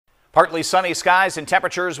Partly sunny skies and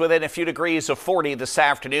temperatures within a few degrees of 40 this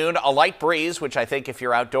afternoon. A light breeze, which I think if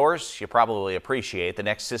you're outdoors, you probably appreciate. The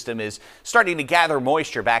next system is starting to gather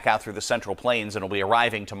moisture back out through the central plains and will be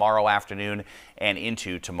arriving tomorrow afternoon and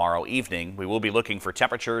into tomorrow evening. We will be looking for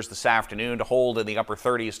temperatures this afternoon to hold in the upper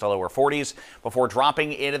 30s to lower 40s before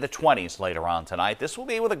dropping into the 20s later on tonight. This will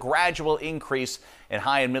be with a gradual increase in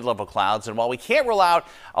high and mid-level clouds. And while we can't rule out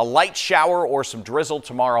a light shower or some drizzle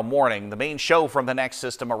tomorrow morning, the main show from the next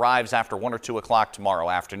system arrives after 1 or 2 o'clock tomorrow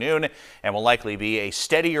afternoon and will likely be a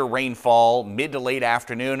steadier rainfall mid to late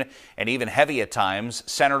afternoon and even heavy at times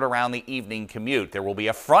centered around the evening commute. There will be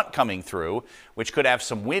a front coming through which could have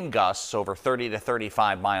some wind gusts over 30 to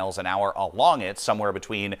 35 miles an hour along it somewhere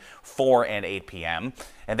between 4 and 8 p.m.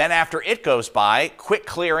 And then after it goes by, quick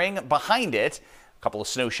clearing behind it. A couple of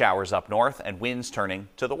snow showers up north and winds turning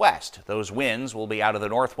to the west. Those winds will be out of the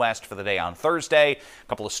northwest for the day on Thursday. A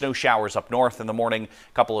couple of snow showers up north in the morning.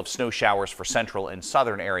 A couple of snow showers for central and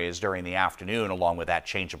southern areas during the afternoon, along with that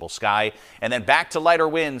changeable sky. And then back to lighter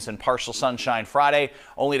winds and partial sunshine Friday,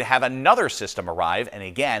 only to have another system arrive. And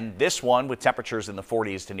again, this one with temperatures in the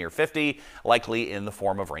 40s to near 50, likely in the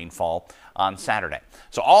form of rainfall on Saturday.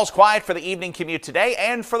 So all's quiet for the evening commute today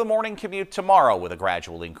and for the morning commute tomorrow with a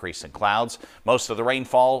gradual increase in clouds. Most of the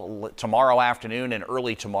rainfall tomorrow afternoon and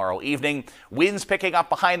early tomorrow evening. Winds picking up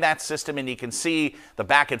behind that system, and you can see the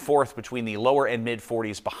back and forth between the lower and mid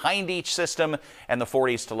 40s behind each system and the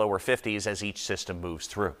 40s to lower 50s as each system moves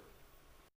through.